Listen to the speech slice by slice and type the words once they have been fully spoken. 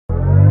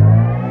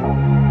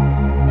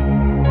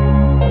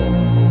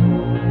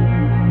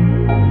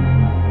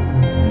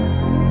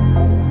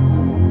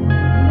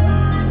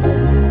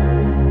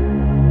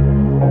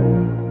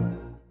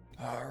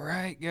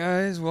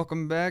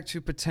Welcome back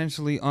to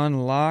Potentially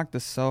Unlocked, the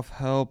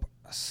self-help,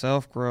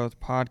 self-growth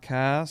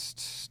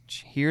podcast.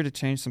 Here to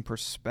change some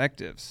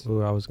perspectives.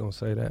 Ooh, I was going to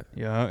say that.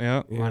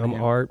 Yeah. I'm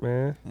Art,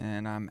 man.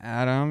 And I'm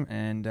Adam,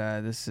 and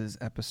this is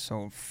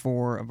episode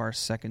 4 of our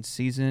second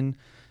season.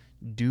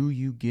 Do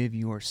you give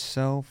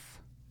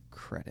yourself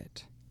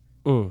credit?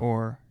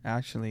 Or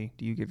actually,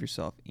 do you give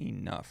yourself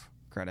enough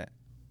credit?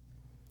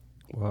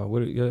 Wow.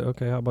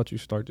 Okay, how about you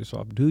start this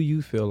off? Do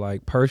you feel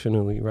like,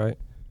 personally, right,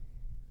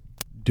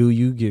 do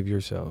you give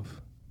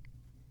yourself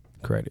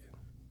credit?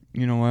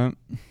 You know what?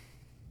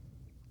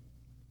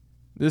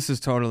 This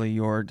is totally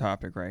your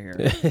topic right here.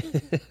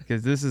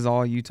 Because this is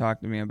all you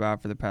talked to me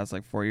about for the past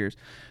 4 years.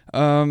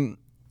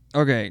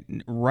 Okay,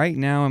 right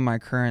now in my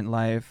current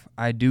life,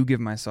 I do give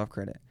myself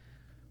credit.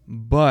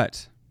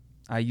 But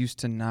I used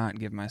to not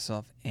give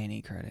myself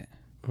any credit.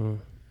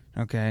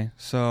 Okay,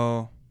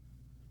 so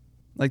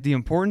the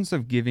importance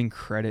of giving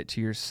credit to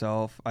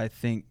yourself, I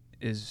think,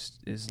 is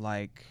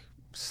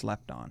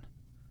slept on.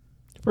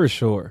 For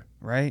sure.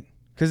 Right?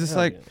 Because it's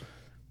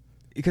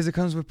because it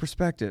comes with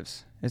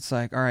perspectives. It's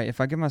all right, if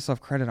I give myself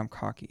credit, I'm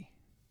cocky.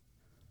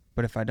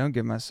 But if I don't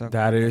give myself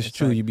credit, that is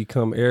true. You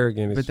become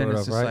arrogant. But then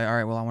it's just right? all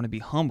right, well, I want to be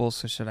humble,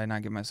 so should I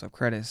not give myself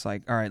credit? It's all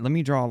right, let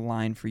me draw a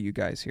line for you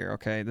guys here,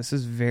 okay? This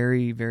is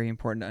very, very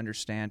important to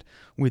understand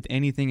with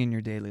anything in your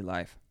daily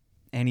life.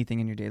 Anything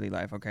in your daily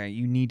life, okay?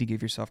 You need to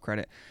give yourself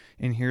credit.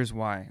 And here's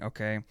why,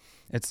 okay?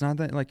 It's not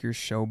that you're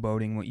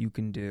showboating what you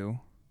can do.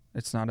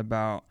 It's not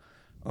about,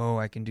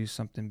 I can do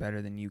something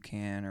better than you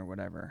can or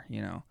whatever,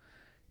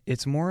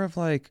 It's more of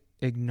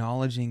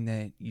acknowledging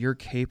that you're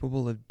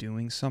capable of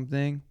doing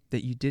something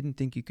that you didn't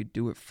think you could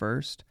do at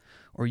first,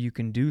 or you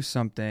can do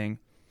something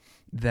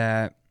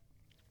that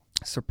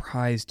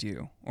surprised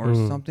you, or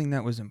something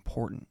that was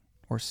important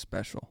or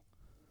special.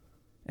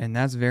 And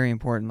that's very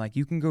important.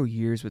 You can go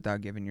years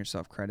without giving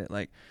yourself credit.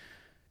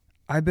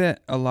 I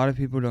bet a lot of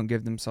people don't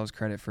give themselves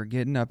credit for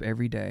getting up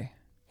every day.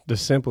 The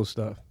simple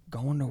stuff.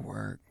 Going to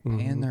work,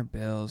 paying their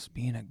bills,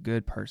 being a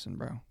good person,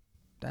 bro.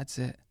 That's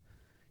it.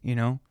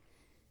 And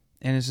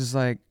it's just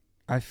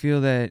I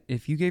feel that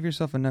if you gave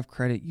yourself enough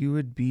credit, you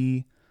would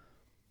be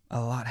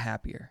a lot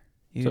happier.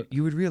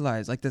 You would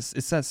realize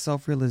it's that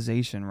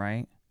self-realization,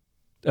 right?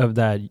 Of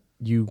that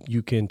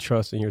you can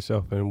trust in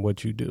yourself and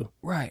what you do.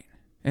 Right.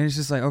 And it's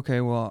just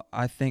okay, well,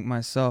 I think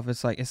myself,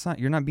 it's not,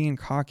 you're not being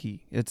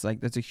cocky. It's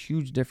that's a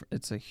huge difference.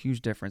 It's a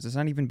huge difference. It's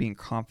not even being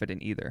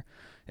confident either.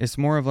 It's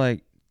more of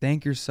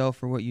thank yourself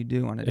for what you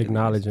do on a daily basis.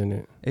 Acknowledging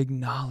it.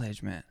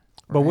 Acknowledgement.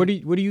 Right? But what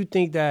do you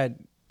think that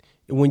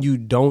when you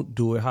don't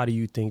do it, how do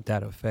you think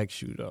that affects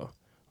you though?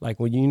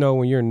 When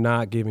you're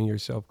not giving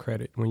yourself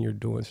credit when you're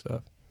doing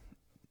stuff.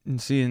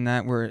 And see,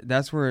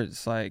 that's where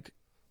it's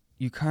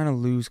you kind of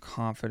lose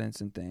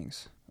confidence in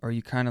things, or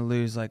you kind of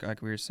lose like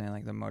we were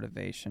saying, the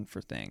motivation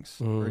for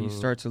things, or you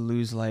start to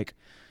lose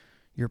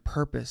your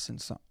purpose in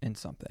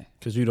something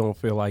because you don't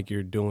feel like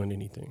you're doing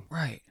anything.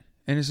 Right.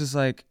 And it's just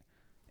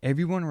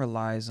everyone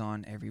relies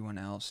on everyone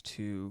else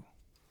to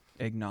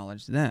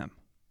acknowledge them.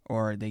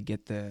 Or they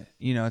get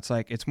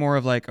it's more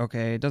of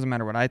okay, it doesn't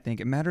matter what I think.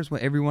 It matters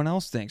what everyone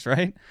else thinks,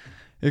 right?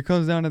 It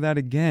comes down to that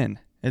again.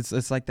 It's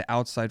the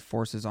outside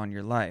forces on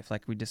your life,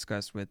 like we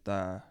discussed with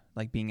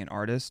being an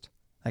artist,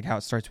 how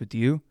it starts with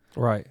you.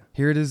 Right.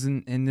 Here it is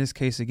in this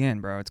case again,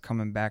 bro. It's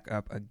coming back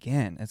up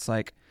again. It's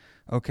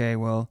okay,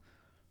 well,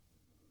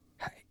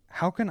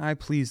 how can I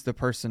please the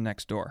person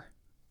next door?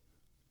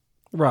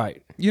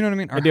 Right. You know what I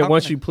mean? Or and then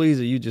once you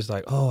please it, you just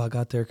I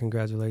got there,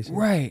 congratulations.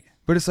 Right.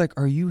 But it's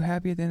are you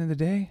happy at the end of the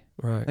day?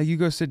 Right. You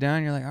go sit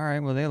down, you're all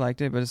right, well, they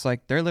liked it, but it's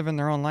they're living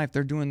their own life.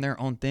 They're doing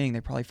their own thing. They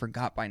probably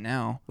forgot by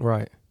now.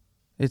 Right.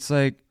 It's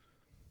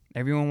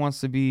everyone wants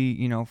to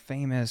be,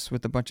 famous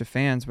with a bunch of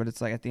fans, but it's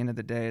at the end of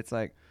the day, it's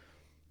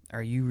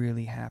are you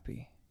really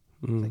happy?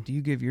 Do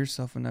you give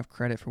yourself enough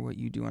credit for what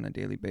you do on a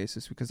daily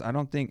basis? Because I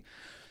don't think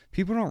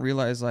people don't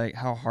realize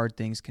how hard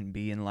things can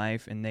be in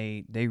life, and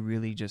they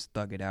really just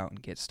thug it out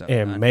and get stuff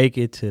and done. Make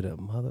it to the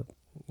mother.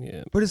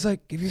 Yeah. But it's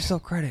give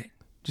yourself credit.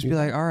 Just be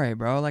all right,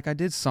 bro. I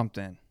did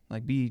something.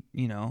 Does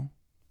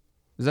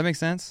that make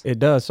sense? It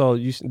does. So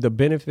the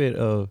benefit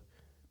of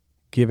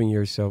giving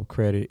yourself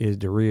credit is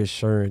the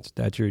reassurance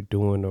that you're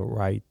doing the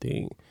right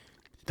thing,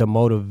 the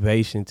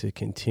motivation to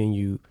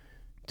continue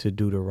to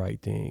do the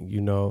right thing,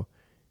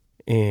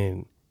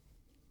 And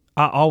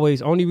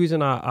only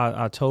reason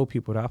I told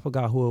people that, I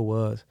forgot who it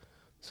was,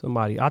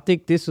 somebody, I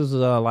think this was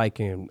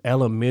in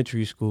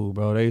elementary school,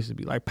 bro. They used to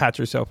be pat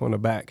yourself on the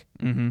back,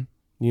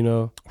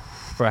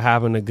 for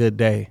having a good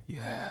day.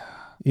 Yeah.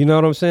 You know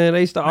what I'm saying?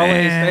 They used to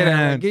always say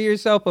that, give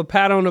yourself a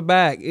pat on the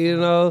back,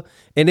 and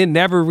it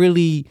never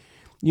really,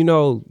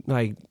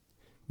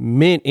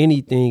 meant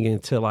anything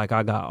until I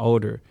got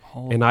older.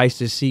 And I used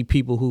to see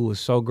people who was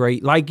so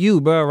great, like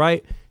you, bro,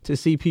 right? To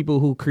see people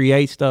who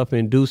create stuff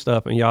and do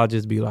stuff, and y'all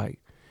just be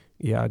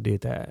yeah, I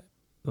did that.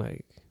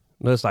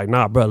 It's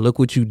nah, bro, look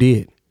what you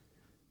did.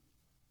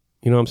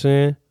 You know what I'm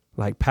saying?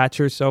 Pat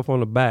yourself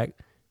on the back,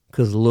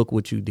 because look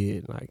what you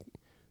did.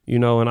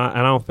 And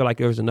I don't feel like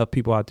there's enough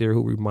people out there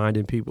who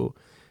reminding people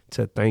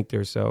to thank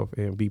themselves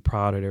and be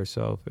proud of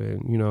themselves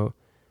and, you know,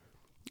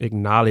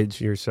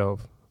 acknowledge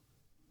yourself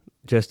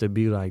just to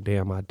be like,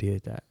 damn, I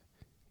did that.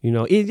 You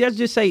know, let's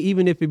just say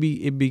even if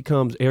it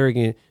becomes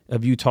arrogant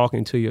of you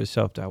talking to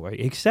yourself that way,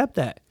 accept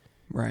that.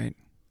 Right.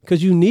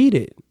 Because you need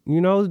it,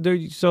 you know.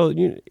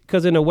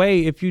 Because in a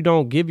way, if you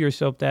don't give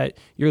yourself that,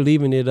 you're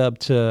leaving it up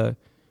to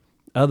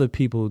other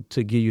people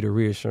to give you the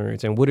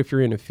reassurance. And what if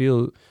you're in a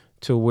field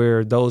to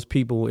where those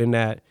people in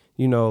that,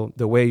 you know,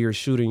 the way you're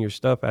shooting your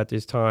stuff at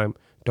this time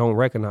don't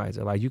recognize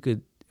it? Like, you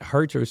could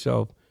hurt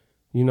yourself,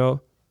 you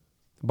know,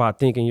 by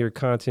thinking your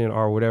content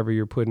or whatever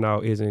you're putting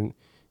out isn't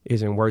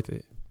worth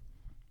it.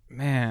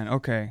 Man,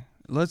 okay.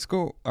 Let's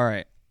go. All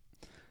right.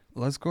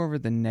 Let's go over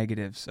the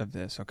negatives of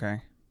this,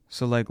 okay?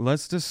 So, like,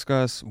 let's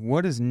discuss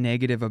what is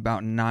negative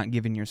about not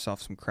giving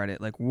yourself some credit.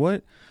 Like,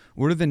 what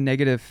are the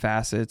negative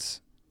facets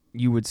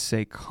you would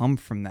say come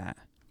from that?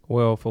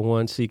 Well, for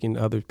one, seeking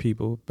other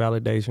people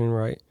validation,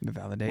 right? The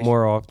validation.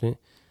 More often.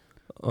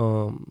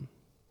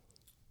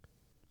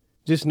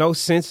 Just no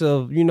sense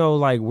of, you know,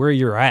 like where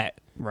you're at.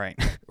 Right.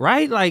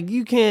 Right? Like,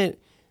 you can't,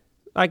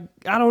 like,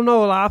 I don't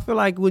know. I feel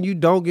like when you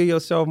don't give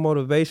yourself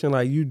motivation,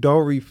 like, you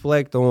don't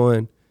reflect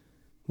on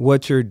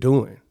what you're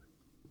doing.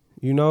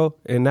 You know,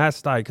 and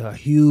that's like a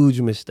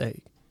huge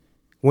mistake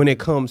when it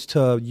comes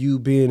to you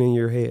being in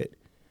your head.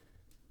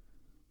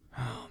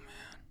 Oh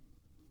man,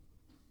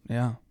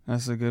 yeah,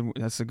 that's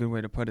a good way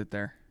to put it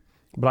there.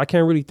 But I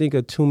can't really think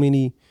of too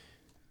many.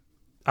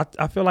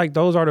 I feel like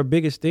those are the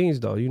biggest things,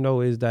 though. You know,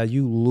 is that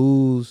you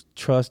lose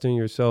trust in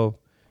yourself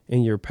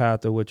in your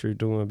path of what you're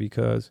doing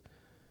because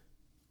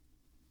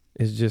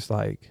it's just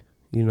like,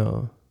 you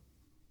know,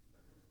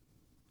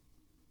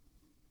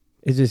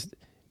 it's just.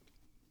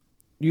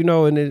 You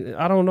know, and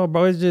I don't know,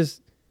 bro. It's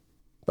just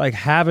like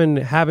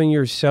having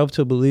yourself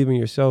to believe in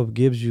yourself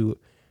gives you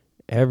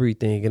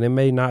everything. And it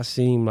may not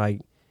seem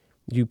like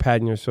you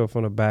patting yourself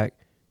on the back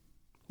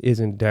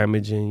isn't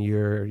damaging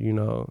your, you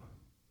know,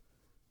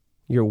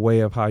 your way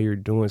of how you're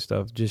doing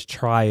stuff. Just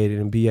try it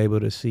and be able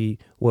to see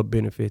what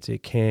benefits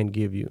it can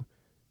give you.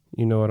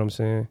 You know what I'm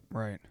saying?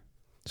 Right.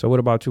 So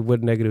what about you?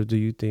 What negatives do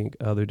you think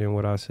other than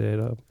what I said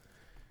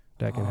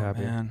that can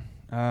happen?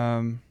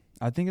 Man.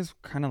 I think it's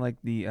kind of like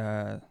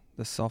the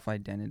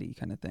self-identity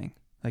kind of thing,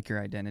 like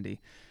your identity.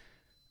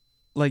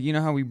 Like, you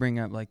know how we bring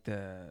up like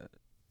the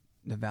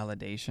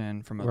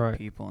validation from other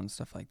people and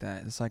stuff like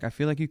that. It's like I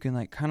feel like you can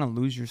like kind of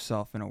lose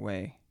yourself in a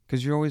way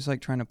because you're always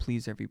like trying to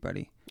please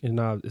everybody.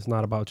 It's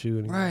not about you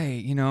anymore.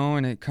 Right, you know,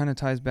 and it kind of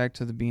ties back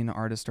to the being an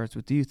artist starts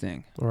with you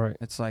thing. Right.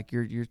 It's like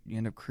you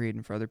end up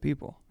creating for other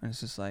people, and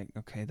it's just like,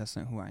 okay, that's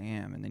not who I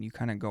am, and then you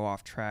kind of go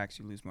off tracks.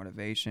 You lose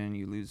motivation.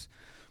 You lose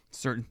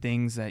certain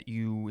things that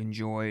you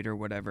enjoyed or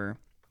whatever.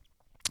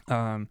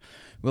 But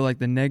like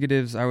the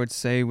negatives I would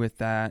say with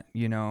that,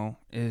 you know,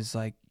 is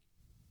like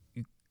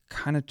you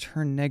kind of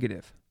turn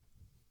negative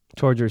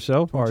towards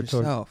yourself towards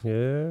yourself.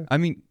 Yeah. I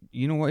mean,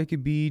 you know what? It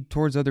could be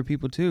towards other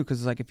people too.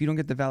 Because like if you don't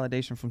get the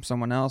validation from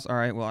someone else, all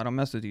right, well, I don't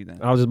mess with you then.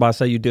 I was just about to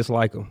say you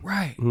dislike them.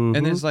 Right. Mm-hmm.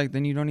 And it's like,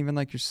 then you don't even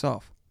like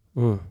yourself.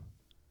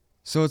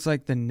 So it's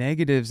like the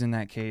negatives in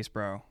that case,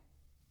 bro,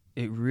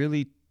 it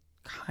really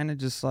kind of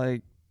just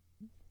like,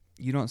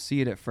 you don't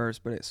see it at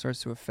first, but it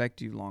starts to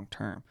affect you long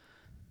term.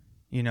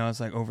 You know, it's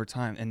like over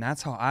time. And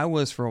that's how I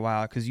was for a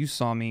while because you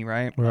saw me,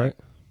 right? Right.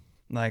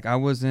 Like I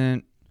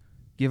wasn't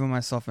giving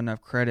myself enough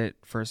credit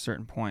for a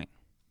certain point,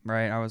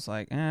 right? I was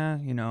like,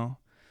 you know,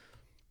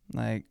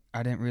 like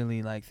I didn't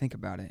really like think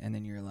about it. And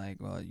then you're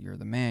like, well, you're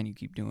the man. You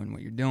keep doing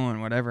what you're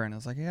doing, whatever. And I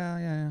was like,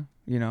 yeah.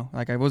 You know,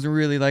 like I wasn't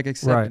really like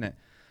accepting it.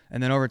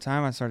 And then over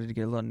time I started to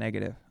get a little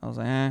negative. I was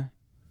like, I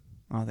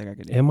don't think I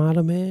could do it. Am I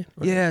the man?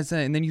 Yeah.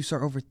 And then you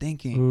start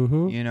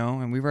overthinking, you know,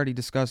 and we've already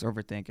discussed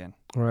overthinking.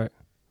 Right.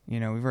 You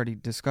know, we've already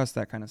discussed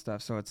that kind of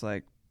stuff. So it's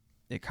like,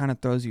 it kind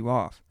of throws you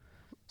off.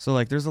 So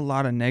like, there's a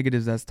lot of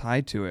negatives that's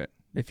tied to it.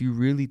 If you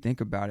really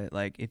think about it,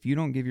 like if you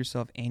don't give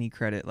yourself any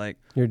credit, like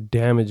you're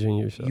damaging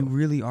yourself. You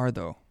really are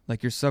though.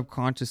 Like your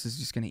subconscious is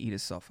just going to eat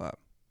itself up.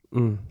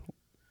 You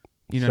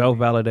know,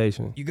 self-validation.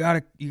 I mean?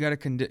 You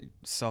gotta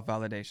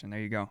self-validation. There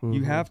you go.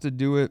 You have to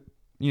do it,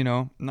 you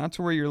know, not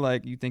to where you're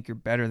like, you think you're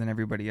better than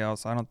everybody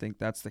else. I don't think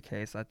that's the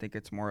case. I think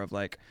it's more of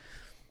like,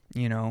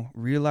 you know,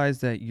 realize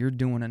that you're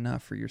doing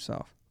enough for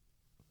yourself.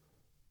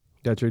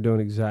 That you're doing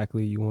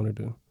exactly what you want to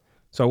do.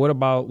 So what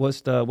about,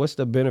 what's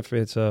the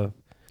benefits of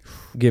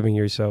giving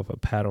yourself a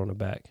pat on the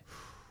back?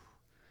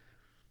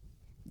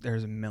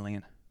 There's a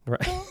million.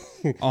 Right.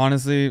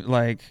 Honestly,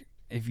 like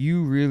if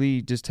you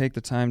really just take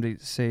the time to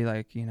say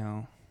like, you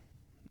know,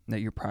 that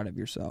you're proud of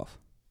yourself,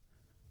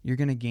 you're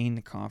going to gain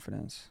the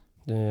confidence.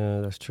 Yeah,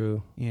 that's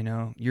true. You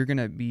know, you're going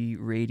to be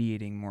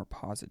radiating more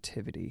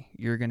positivity.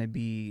 You're going to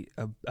be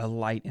a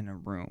light in a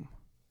room.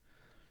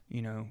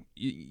 You know,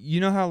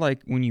 you know how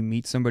like when you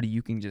meet somebody,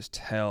 you can just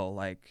tell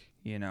like,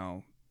 you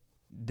know,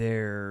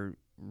 they're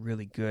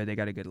really good. They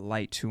got a good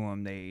light to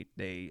them.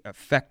 They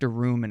affect a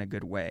room in a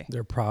good way.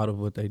 They're proud of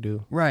what they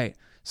do. Right.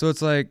 So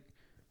it's like,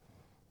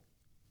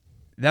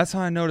 that's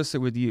how I notice it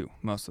with you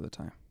most of the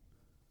time.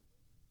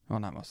 Well,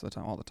 not most of the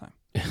time, all the time.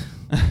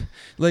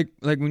 like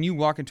when you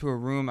walk into a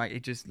room,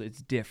 it's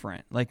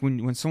different. Like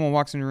when someone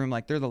walks in a room,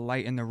 like they're the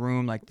light in the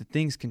room. Like the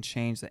things can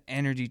change, the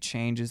energy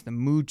changes, the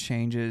mood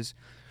changes,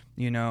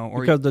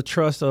 or because the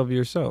trust of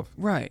yourself.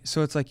 Right.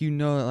 So it's like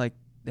that, like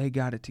they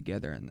got it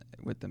together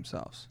with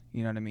themselves.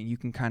 You know what I mean? You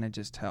can kind of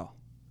just tell.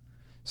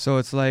 So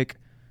it's like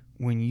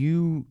when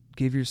you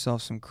give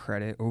yourself some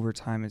credit over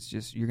time, it's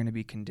just you're going to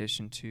be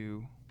conditioned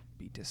to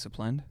be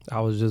disciplined.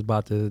 I was just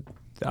about to.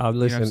 You know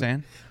what I'm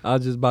saying? I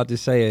was just about to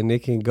say it, and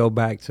it can go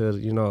back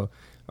to,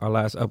 our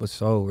last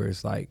episode where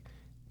it's like,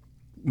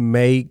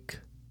 make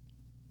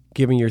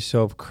giving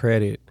yourself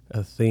credit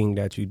a thing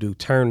that you do.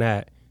 Turn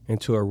that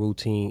into a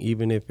routine,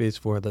 even if it's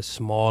for the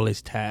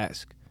smallest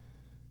task.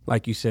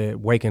 Like you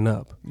said, waking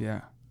up.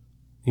 Yeah.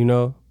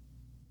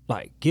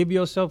 Like give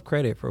yourself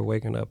credit for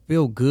waking up.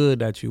 Feel good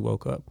that you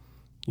woke up,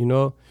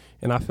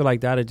 And I feel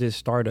like that'll just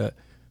start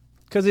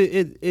because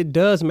it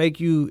does make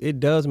you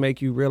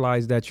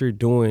realize that you're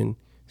doing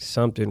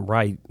something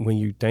right when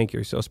you thank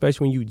yourself,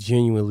 especially when you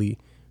genuinely,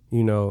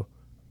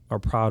 are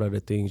proud of the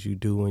things you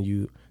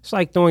do. It's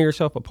like throwing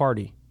yourself a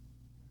party.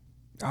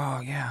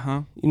 Oh yeah,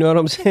 huh? You know what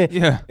I'm saying?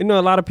 Yeah. A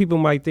lot of people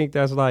might think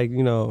that's like,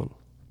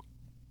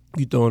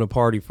 you throwing a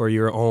party for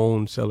your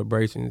own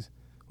celebrations.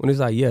 When it's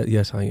like,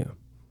 yes, I am.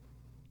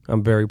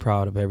 I'm very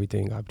proud of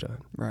everything I've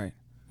done. Right.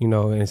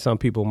 And some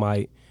people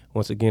might,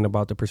 once again,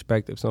 about the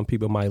perspective, some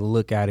people might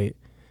look at it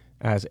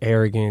as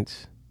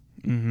arrogance,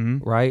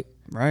 right?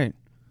 Right.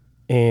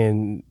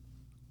 And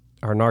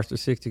are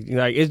narcissistic.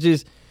 Like, it's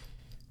just,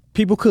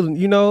 people could,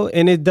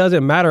 and it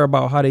doesn't matter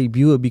about how they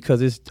view it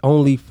because it's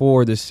only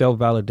for the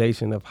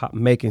self-validation of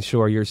making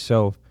sure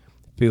yourself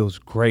feels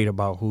great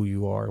about who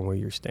you are and where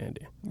you're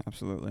standing.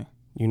 Absolutely.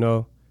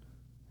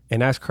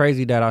 And that's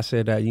crazy that I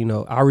said that,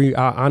 I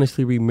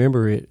honestly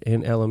remember it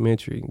in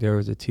elementary. There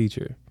was a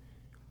teacher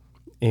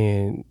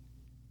and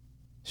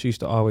she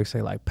used to always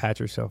say, like, pat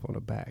yourself on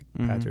the back,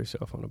 pat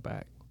yourself on the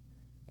back,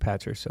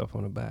 pat yourself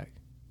on the back.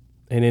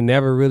 And it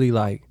never really,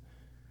 like,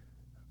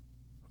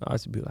 I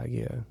used to be like,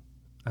 yeah,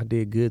 I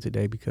did good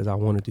today because I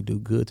wanted to do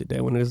good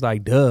today. When it's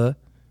like, duh.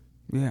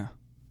 Yeah.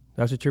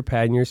 That's what you're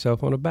patting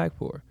yourself on the back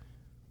for,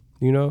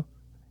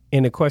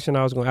 And the question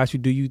I was going to ask you,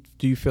 do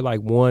you feel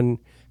like one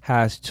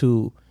has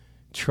to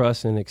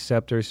trust and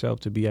accept herself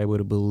to be able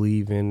to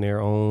believe in their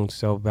own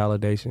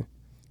self-validation?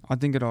 I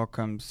think it all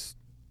comes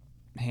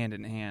hand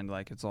in hand,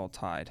 like it's all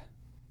tied.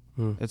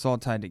 It's all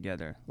tied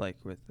together, like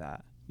with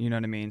that. You know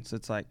what I mean? So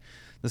it's like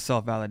the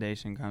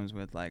self-validation comes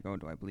with like, oh,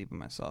 do I believe in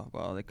myself?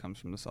 Well, it comes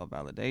from the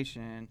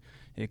self-validation.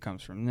 It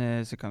comes from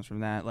this. It comes from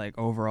that. Like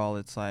overall,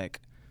 it's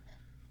like,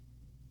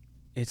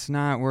 it's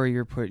not where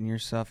you're putting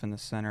yourself in the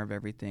center of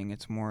everything.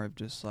 It's more of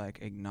just like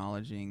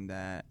acknowledging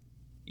that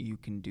you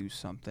can do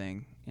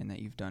something and that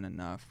you've done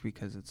enough,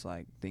 because it's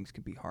like things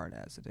can be hard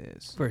as it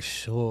is. For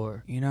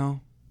sure.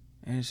 And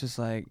it's just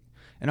like,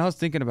 and I was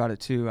thinking about it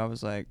too. I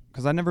was like,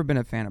 because I've never been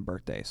a fan of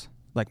birthdays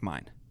like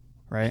mine,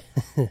 right?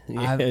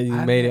 You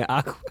made it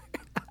awkward.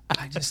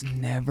 I just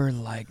never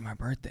liked my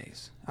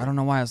birthdays. I don't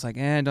know why. I was like,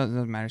 it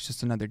doesn't matter. It's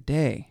just another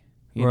day.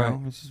 You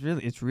know,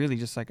 it's really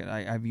just like,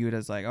 I view it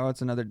as like, oh,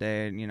 it's another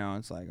day. And,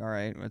 it's like, all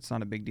right, it's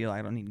not a big deal.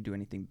 I don't need to do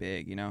anything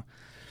big,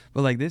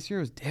 But like this year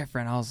was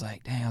different. I was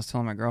like, dang, I was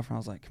telling my girlfriend, I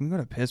was like, can we go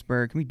to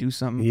Pittsburgh? Can we do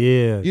something?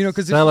 Yeah.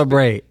 Because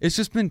celebrate. It's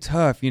just been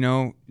tough,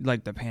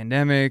 like the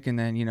pandemic. And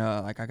then,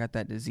 like I got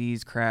that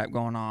disease crap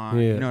going on.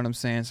 Yeah. You know what I'm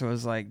saying? So it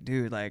was like,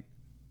 dude, like,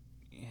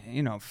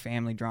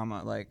 family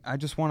drama. Like, I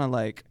just want to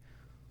like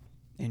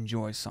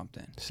enjoy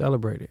something.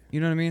 Celebrate it. You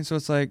know what I mean? So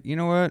it's like, you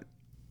know what?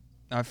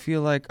 I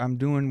feel like I'm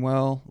doing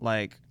well,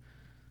 like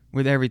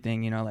with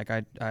everything, like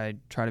I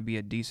try to be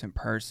a decent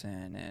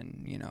person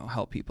and,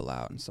 help people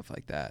out and stuff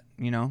like that,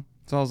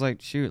 So I was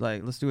like, shoot,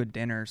 like let's do a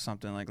dinner or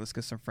something. Like let's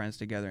get some friends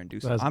together and do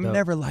something. That's I'm dope.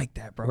 never like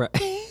that, bro.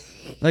 Right.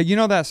 Like,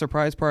 that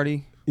surprise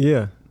party?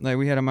 Yeah. Like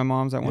we had at my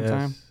mom's at one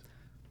time?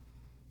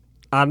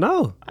 I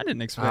know. I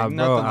didn't expect nothing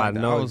like I that.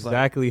 know I was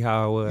exactly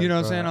how it was. You know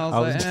what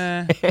I'm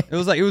saying? I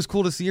was like, it was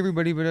cool to see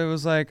everybody, but it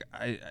was like,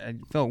 I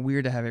felt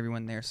weird to have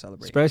everyone there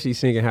celebrating. Especially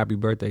singing happy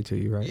birthday to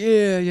you, right?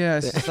 Yeah.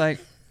 It's just like,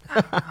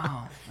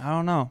 I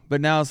don't know.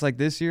 But now it's like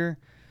this year,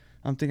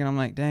 I'm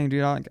like, dang,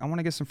 dude, I want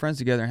to get some friends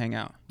together and hang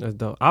out. That's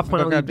dope. I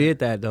finally did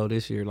that, though,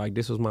 this year. Like,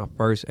 this was my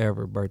first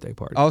ever birthday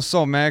party. I was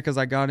so mad because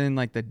I got in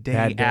like the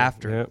day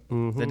after. Yep.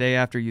 Mm-hmm. The day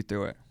after you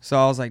threw it. So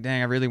I was like,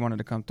 dang, I really wanted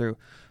to come through.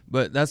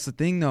 But that's the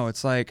thing, though.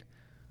 It's like,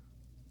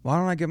 why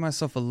don't I give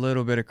myself a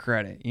little bit of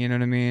credit? You know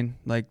what I mean?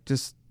 Like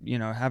just,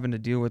 having to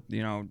deal with,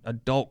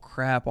 adult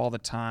crap all the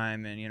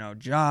time and,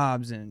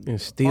 jobs and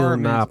still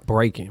not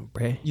breaking,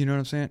 bruh. You know what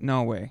I'm saying?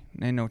 No way.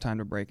 Ain't no time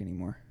to break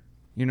anymore.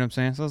 You know what I'm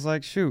saying? So I was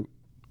like, shoot.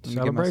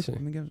 Celebration.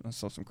 Let me give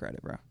myself some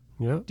credit, bro.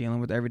 Yeah.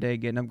 Dealing with every day,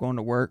 getting up, going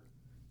to work,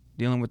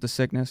 dealing with the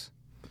sickness.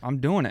 I'm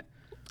doing it.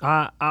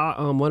 I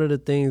one of the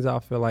things I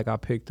feel like I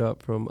picked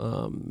up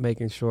from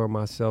making sure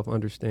myself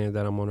understands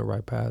that I'm on the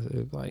right path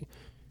is like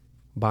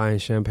buying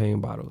champagne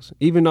bottles,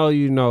 even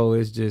though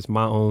it's just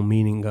my own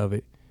meaning of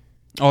it.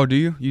 Oh, do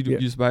you? You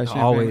just buy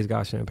champagne? I always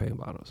got champagne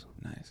bottles.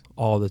 Nice.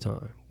 All the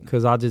time,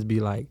 because I'll just be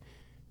like,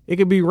 it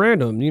could be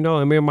random, you know.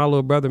 And me and my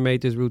little brother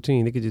made this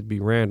routine. It could just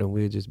be random.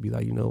 We'd just be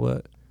like, you know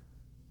what?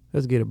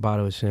 Let's get a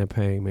bottle of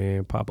champagne,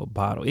 man. Pop a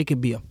bottle. It could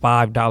be a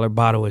 $5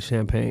 bottle of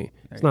champagne.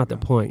 It's not the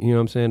point. You know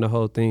what I'm saying? The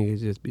whole thing is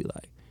just be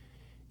like,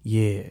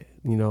 yeah,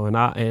 you know.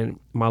 And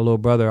my little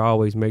brother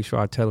always make sure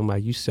I tell him,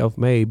 like, you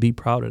self-made. Be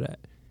proud of that.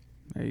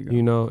 There you go.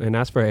 You know, and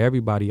that's for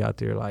everybody out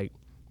there. Like,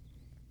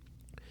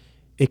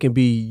 it can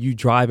be you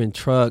driving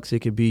trucks. It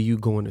could be you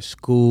going to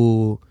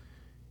school.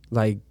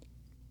 Like,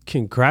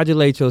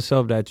 congratulate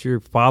yourself that you're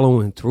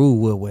following through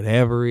with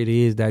whatever it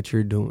is that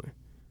you're doing.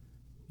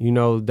 You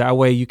know, that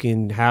way you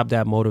can have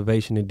that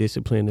motivation and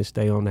discipline to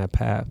stay on that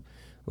path.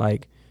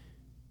 Like,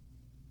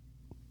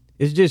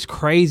 it's just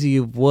crazy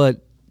of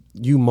what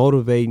you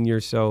motivating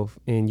yourself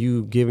and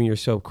you giving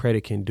yourself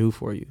credit can do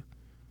for you.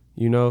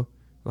 You know,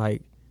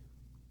 like,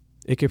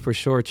 it can for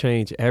sure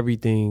change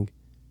everything,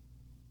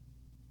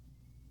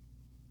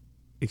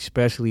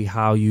 especially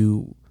how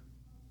you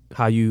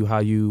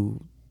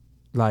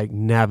like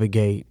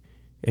navigate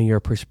and your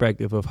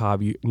perspective of how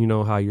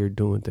how you're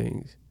doing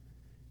things.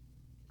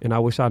 And I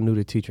wish I knew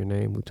the teacher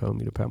name who told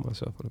me to pat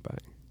myself on the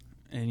back.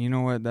 And you know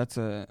what? That's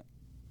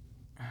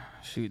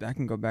shoot, I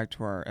can go back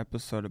to our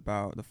episode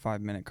about the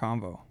 5-minute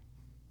convo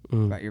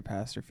about your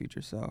past or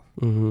future self.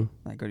 Mm-hmm.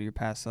 Like, go to your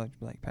past self,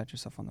 be like, pat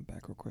yourself on the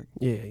back real quick.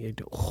 Yeah, you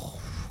do.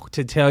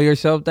 To tell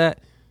yourself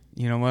that?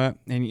 You know what?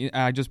 And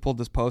I just pulled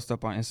this post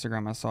up on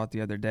Instagram. I saw it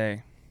the other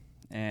day.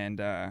 And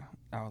I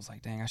was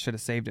like, dang, I should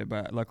have saved it.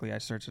 But luckily I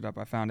searched it up.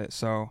 I found it.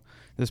 So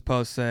this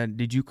post said,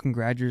 did you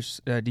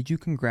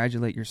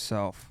congratulate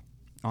yourself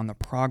on the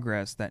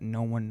progress that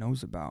no one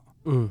knows about?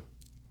 Can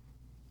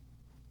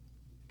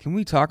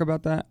we talk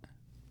about that?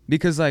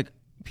 Because, like,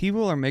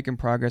 people are making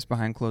progress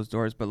behind closed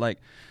doors, but, like,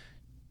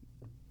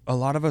 a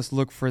lot of us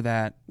look for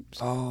that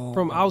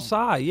from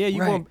outside. Yeah, you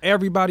want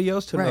everybody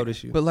else to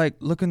notice you. But, like,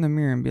 look in the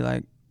mirror and be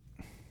like,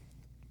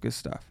 good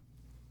stuff.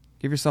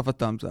 Give yourself a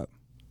thumbs up.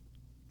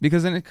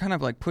 Because then it kind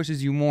of, like,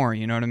 pushes you more,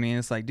 you know what I mean?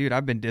 It's like, dude,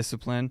 I've been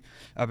disciplined.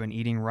 I've been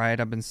eating right.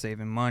 I've been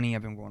saving money.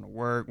 I've been going to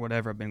work,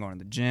 whatever. I've been going to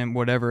the gym,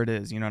 whatever it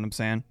is, you know what I'm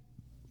saying?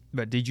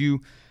 But did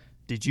you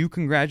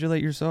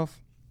congratulate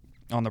yourself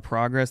on the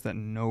progress that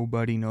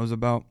nobody knows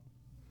about?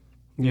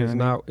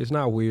 Yeah, it's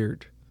not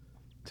weird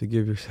to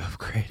give yourself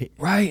credit.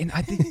 Right, and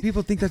I think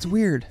people think that's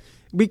weird.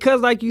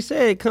 Because, like you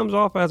said, it comes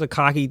off as a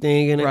cocky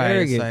thing and an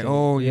arrogant it's like, thing.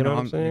 oh, you know what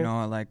I'm saying? You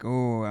know, like,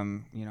 oh,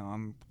 I'm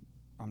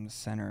the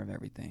center of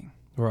everything.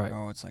 Right.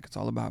 Oh, it's like, it's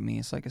all about me.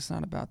 It's like, it's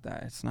not about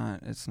that. It's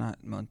not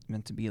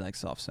meant to be like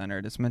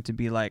self-centered. It's meant to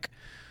be like,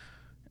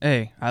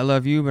 hey, I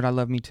love you, but I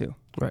love me too.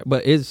 Right.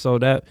 But it's so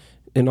that,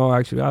 in all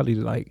actuality,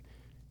 like,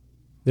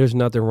 there's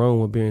nothing wrong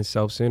with being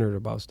self-centered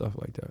about stuff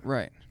like that.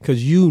 Right.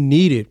 Because you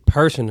need it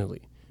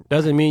personally.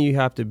 Doesn't mean you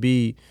have to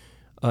be,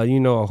 a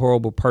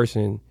horrible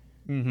person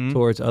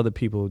towards other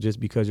people just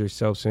because you're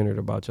self-centered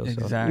about yourself.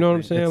 Exactly. You know what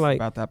I'm saying? It's like,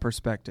 about that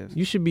perspective.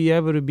 You should be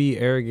able to be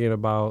arrogant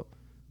about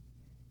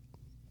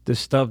the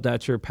stuff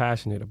that you're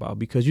passionate about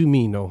because you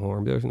mean no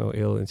harm. There's no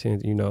ill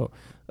intent,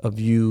 of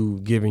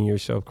you giving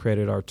yourself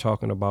credit or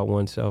talking about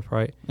oneself,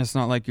 right? It's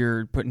not like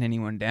you're putting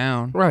anyone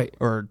down. Right.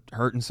 Or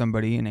hurting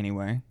somebody in any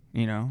way.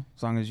 You know,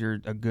 as long as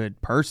you're a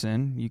good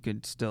person, you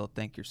could still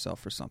thank yourself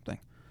for something.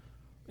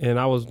 And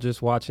I was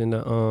just watching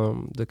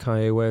the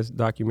Kanye West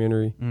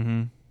documentary,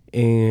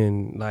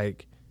 and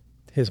like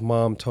his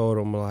mom told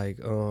him like,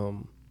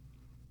 you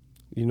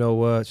know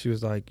what? She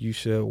was like, you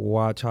should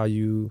watch how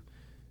you,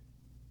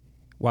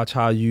 she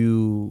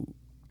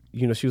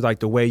was like,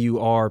 the way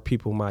you are,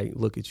 people might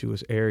look at you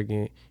as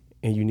arrogant,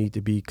 and you need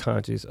to be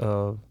conscious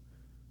of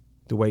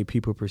the way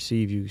people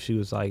perceive you. She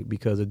was like,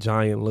 because a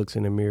giant looks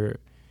in the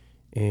mirror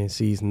and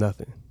sees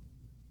nothing,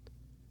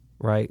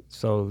 right?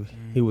 So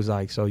he was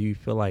like, so you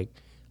feel like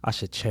I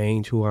should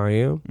change who I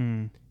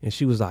am? And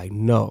she was like,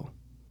 no.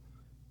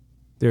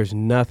 There's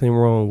nothing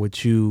wrong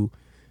with you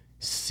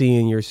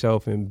seeing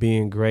yourself and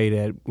being great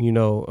at,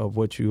 of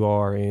what you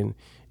are and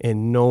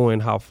knowing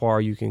how far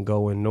you can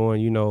go and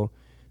knowing,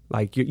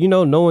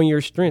 knowing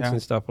your strengths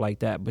and stuff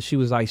like that. But she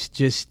was like,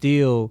 just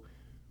still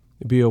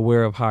be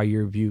aware of how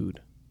you're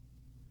viewed.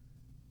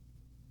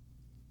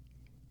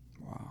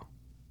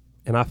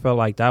 And I felt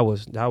like that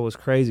was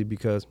crazy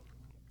because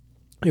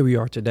here we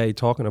are today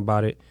talking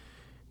about it,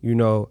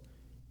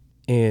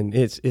 and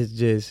it's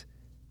just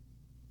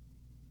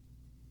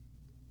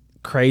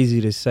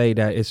crazy to say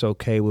that it's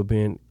okay with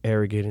being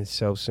arrogant and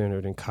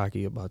self-centered and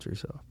cocky about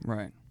yourself.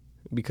 Right.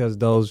 Because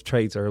those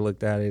traits are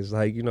looked at as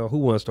like, who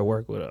wants to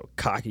work with a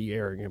cocky,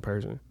 arrogant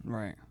person?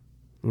 Right.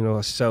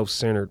 A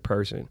self-centered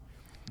person.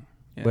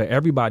 Yeah. But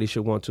everybody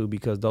should want to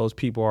because those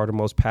people are the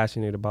most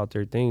passionate about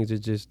their things.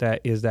 It's just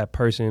that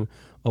person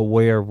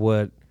aware of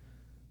what,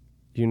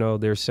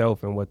 their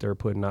self and what they're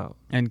putting out.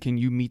 And can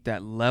you meet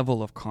that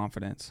level of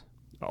confidence?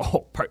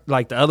 Oh,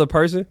 like the other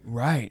person?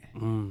 Right.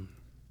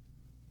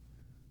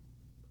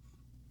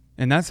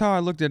 And that's how I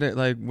looked at it.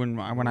 Like when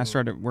I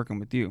started working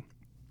with you,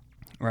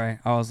 right?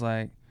 I was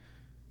like,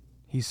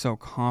 he's so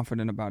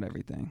confident about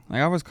everything.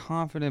 Like I was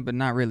confident, but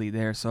not really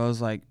there. So I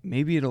was like,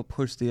 maybe it'll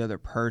push the other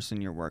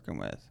person you're working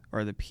with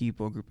or the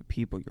group of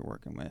people you're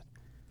working with.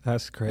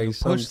 That's crazy. It'll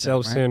Some push them,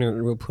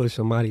 self-centered will push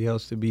somebody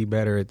else to be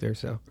better at their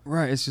self.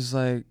 Right. It's just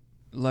like,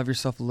 love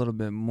yourself a little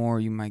bit more.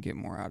 You might get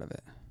more out of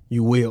it.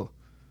 You will.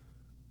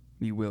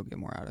 You will get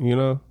more out of it. You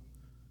know?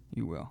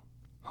 You will.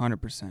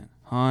 100%.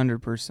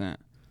 100%.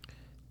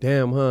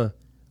 Damn, huh?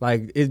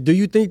 Like, do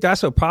you think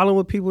that's a problem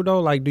with people,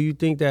 though? Like, do you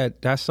think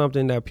that that's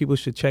something that people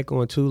should check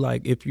on, too?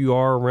 Like, if you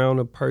are around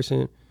a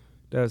person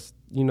that's,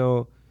 you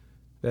know,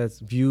 that's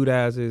viewed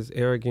as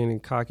arrogant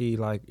and cocky,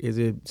 like, is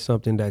it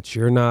something that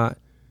you're not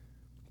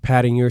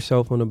patting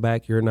yourself on the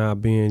back? You're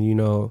not being, you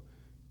know,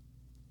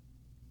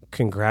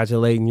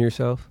 congratulating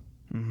yourself?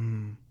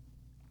 Mm-hmm.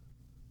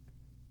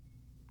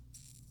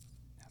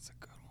 That's a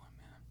good one,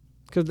 man.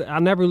 Because I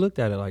never looked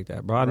at it like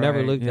that, bro. I never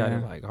Right, looked at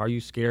it like, are you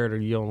scared or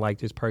you don't like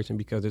this person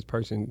because this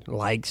person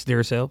likes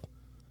their self?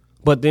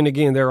 But then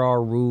again, there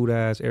are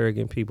rude-ass,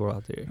 arrogant people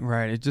out there.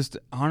 Right. It just,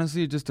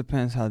 honestly, it just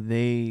depends how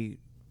they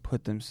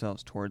put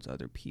themselves towards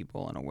other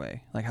people in a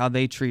way. Like how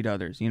they treat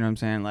others. You know what I'm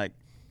saying? Like,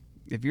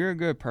 if you're a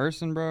good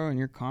person, bro, and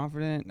you're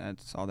confident,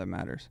 that's all that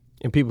matters.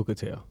 And people could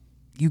tell.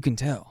 You can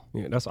tell.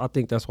 Yeah, I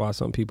think that's why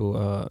some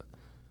people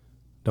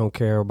don't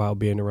care about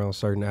being around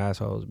certain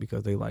assholes,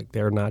 because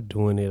they're not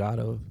doing it out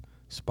of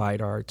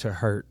spite or to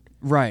hurt.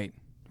 Right.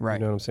 Right. You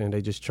know what I'm saying?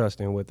 They just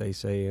trust in what they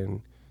say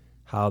and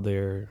how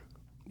they're,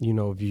 you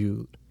know,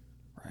 viewed.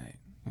 Right.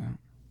 Yeah.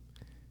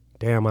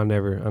 Damn, I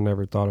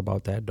never thought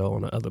about that though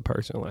on the other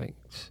person. Like,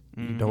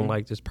 you don't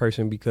like this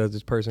person because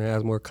this person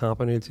has more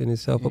confidence in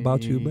himself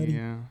about you, buddy.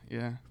 Yeah.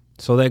 Yeah.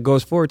 So that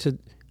goes forward to,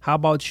 how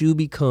about you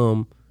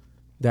become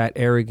that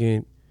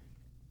arrogant,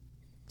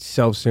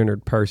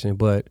 self-centered person,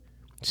 but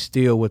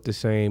still with the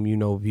same, you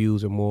know,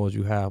 views and morals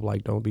you have.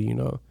 Like, don't be, you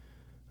know,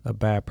 a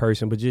bad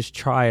person, but just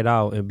try it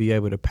out and be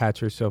able to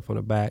pat yourself on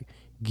the back,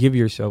 give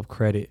yourself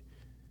credit,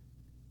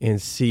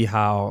 and see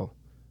how,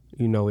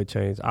 you know, it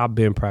changes. I've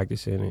been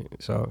practicing it,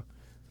 so,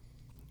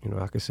 you know,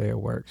 I could say it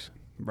works.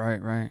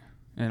 Right. Right.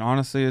 And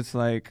honestly, it's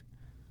like,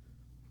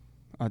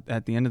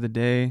 at the end of the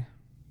day,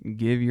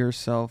 give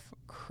yourself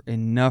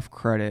enough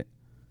credit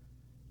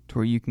to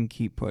where you can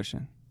keep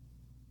pushing.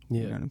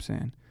 Yeah. You know what I'm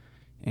saying?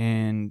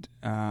 And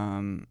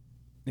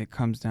it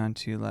comes down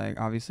to, like,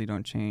 obviously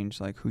don't change,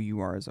 like, who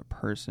you are as a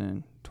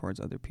person towards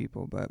other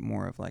people, but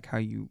more of, like, how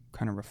you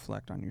kind of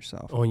reflect on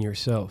yourself. On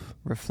yourself.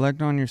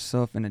 Reflect on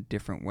yourself in a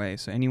different way.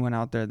 So anyone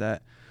out there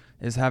that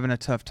is having a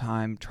tough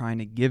time trying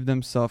to give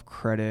themselves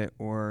credit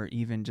or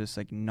even just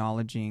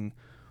acknowledging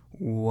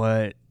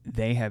what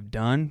they have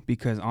done,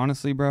 because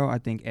honestly, bro, I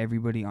think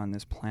everybody on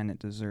this planet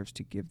deserves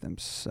to give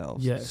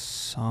themselves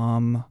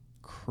some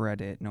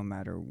credit, no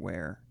matter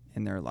where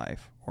in their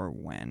life or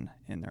when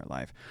in their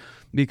life.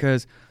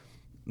 Because,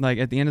 like,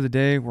 at the end of the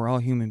day, we're all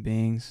human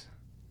beings,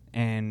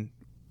 and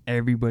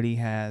everybody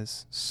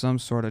has some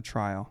sort of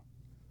trial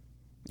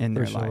in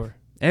their life.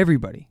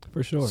 Everybody.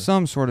 For sure.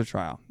 Some sort of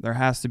trial. There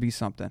has to be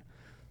something.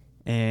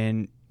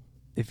 And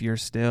if you're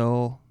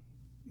still,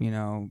 you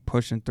know,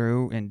 pushing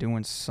through and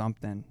doing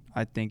something,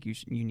 I think you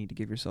need to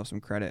give yourself some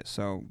credit.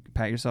 So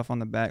pat yourself on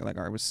the back, like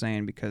Art was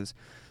saying, because,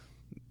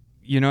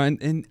 you know,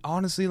 and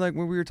honestly, like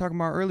what we were talking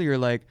about earlier,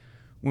 like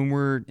when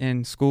we're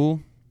in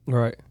school,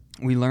 right,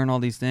 we learn all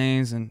these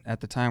things, and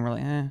at the time we're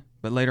like,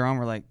 but later on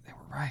we're like, they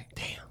were right.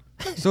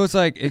 Damn. So it's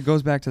like, it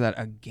goes back to that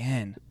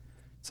again.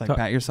 It's like,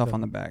 pat yourself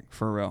on the back,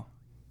 for real.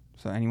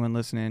 So anyone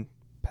listening,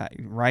 pat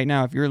right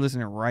now, if you're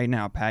listening right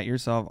now, pat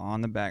yourself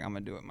on the back. I'm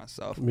going to do it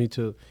myself. Me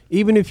too.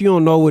 Even if you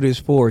don't know what it's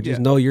for, just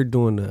know you're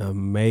doing an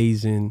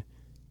amazing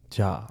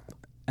job.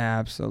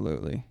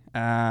 Absolutely.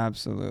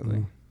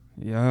 Absolutely.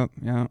 Yep.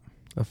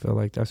 I feel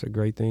like that's a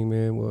great thing,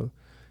 man. Well,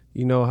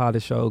 you know how the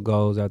show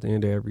goes. At the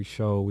end of every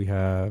show, we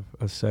have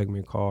a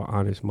segment called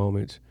Honest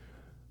Moments,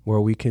 where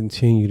we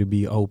continue to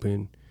be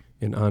open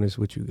and honest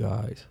with you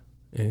guys.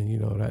 And, you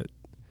know, that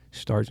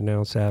starts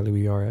now. Sadly,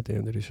 we are at the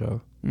end of the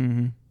show.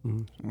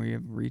 We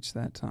have reached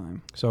that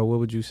time. So what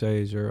would you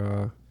say is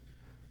your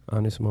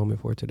honest moment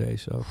for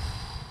today's show?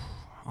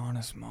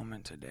 Honest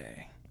moment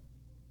today.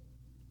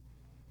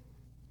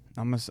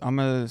 I'm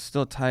gonna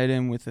still tie it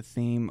in with the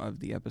theme of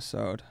the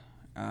episode.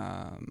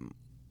 I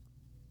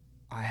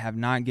have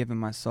not given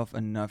myself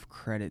enough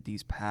credit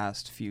these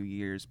past few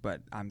years,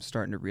 but I'm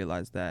starting to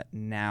realize that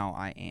now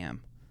I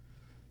am.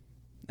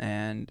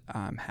 And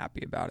I'm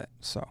happy about it.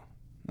 So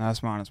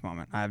that's my honest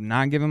moment. I have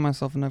not given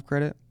myself enough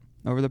credit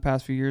over the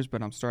past few years,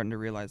 but I'm starting to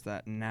realize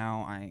that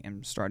now I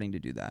am starting to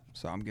do that.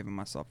 So I'm giving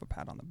myself a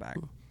pat on the back.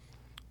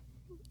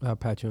 I'll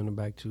pat you on the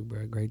back too,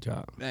 bro. Great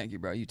job. Thank you,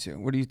 bro. You too.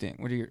 What do you think?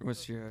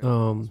 What's your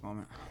honest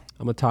moment?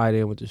 I'm gonna tie it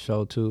in with the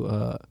show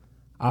too.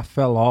 I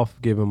fell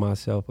off giving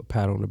myself a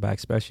pat on the back,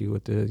 especially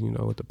with the, you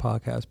know, with the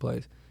podcast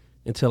place,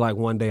 until like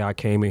one day I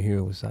came in here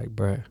and was like,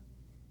 bruh,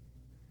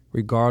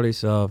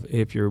 regardless of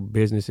if your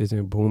business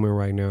isn't booming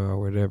right now or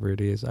whatever it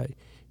is, like,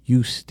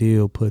 you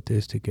still put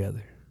this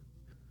together.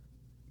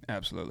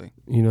 Absolutely.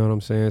 You know what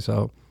I'm saying?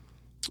 So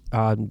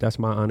that's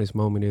my honest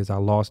moment, is I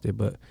lost it,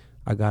 but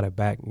I got it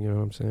back. You know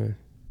what I'm saying?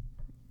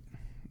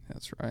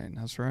 That's right.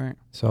 That's right.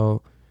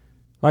 So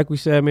like we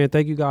said, man,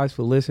 thank you guys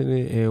for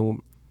listening,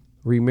 and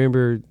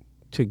remember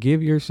to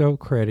give yourself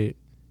credit,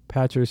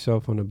 pat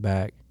yourself on the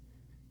back.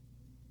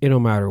 It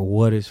don't matter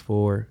what it's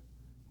for.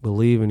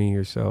 Believing in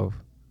yourself.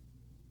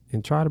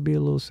 And try to be a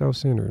little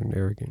self-centered and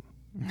arrogant.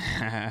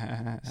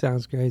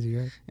 Sounds crazy,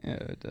 right? Yeah,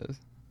 it does.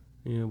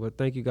 Yeah, but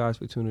thank you guys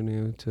for tuning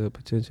in to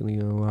Potentially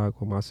Unlocked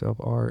with myself,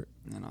 Art.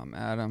 And I'm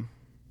Adam.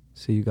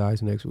 See you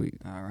guys next week.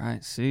 All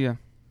right. See ya.